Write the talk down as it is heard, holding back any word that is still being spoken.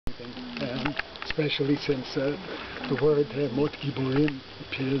especially since the word Mot Giburim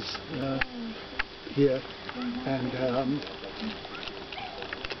appears here, and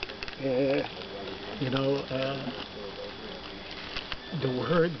the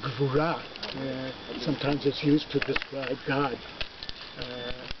word Gvura sometimes it's used to describe God.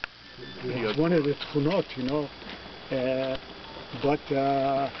 It's one of the tchunot, but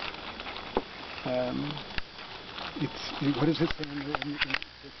it's what does it say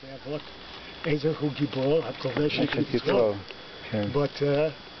in Avot? Ezer hu gibor hakovesh et yitzro. But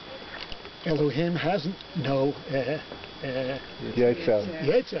Elohim has no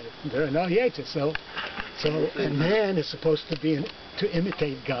Yetzer. There are no Yetzer. So a man is supposed to be to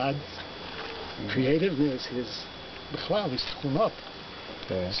imitate God's creativeness, his b'chlal, his tchunot.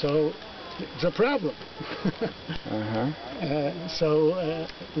 So it's a problem. So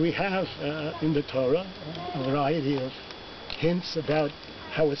we have in the Torah a variety of hints about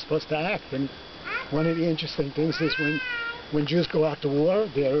how we're supposed to act, and one of the interesting things is when Jews go out to war,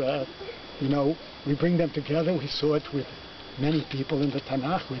 they're we bring them together. We saw it with many people in the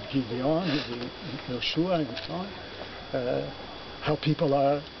Tanakh, with Gideon, with Yoshua, and so on. How people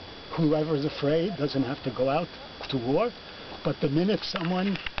are, whoever is afraid doesn't have to go out to war, but the minute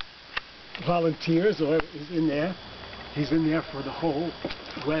someone volunteers or is in there, he's in there for the whole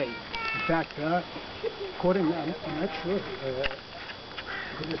way. In fact, according, I'm not sure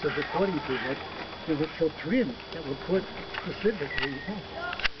who this is according to, but there were filtrim that were put specifically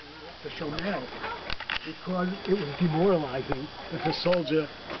to shomer, because it was demoralizing if a soldier,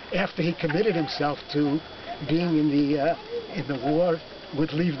 after he committed himself to being in the war,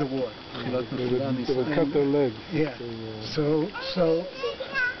 would leave the war. They would cut their legs. Yeah. So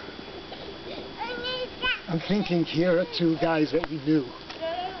I'm thinking here are two guys that we knew.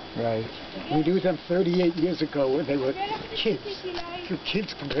 Right. We knew them 38 years ago when they were kids. They're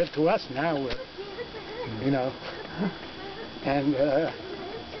kids compared to us now. And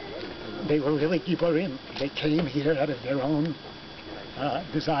they were really giborim. They came here out of their own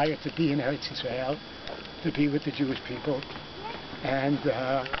desire to be in Eretz Israel, to be with the Jewish people, and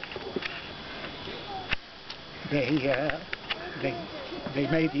they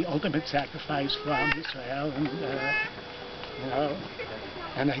made the ultimate sacrifice from Israel,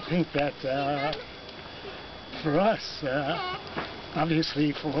 and I think that for us,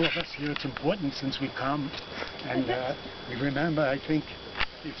 obviously for all of us here, it's important since we come, and we remember. I think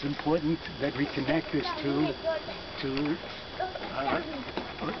it's important that we connect this to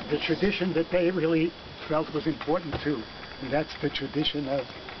the tradition that they really felt was important too, and that's the tradition of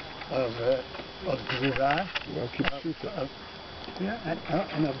Gvura,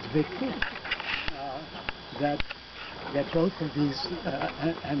 and of Dvikim. That both of these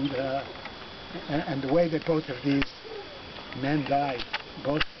and the way that both of these men died,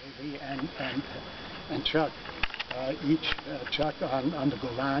 both Eli and Chuck, each Chuck on the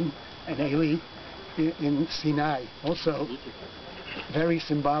Golan and Eli in Sinai. Also very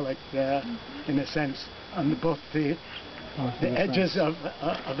symbolic in a sense on both the edges of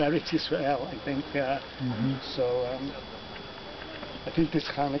Eretz Yisrael, I think. So I think this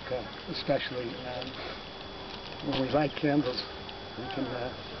Hanukkah, especially, when we light candles, we can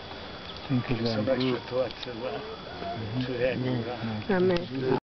give some extra thought to that. Amen.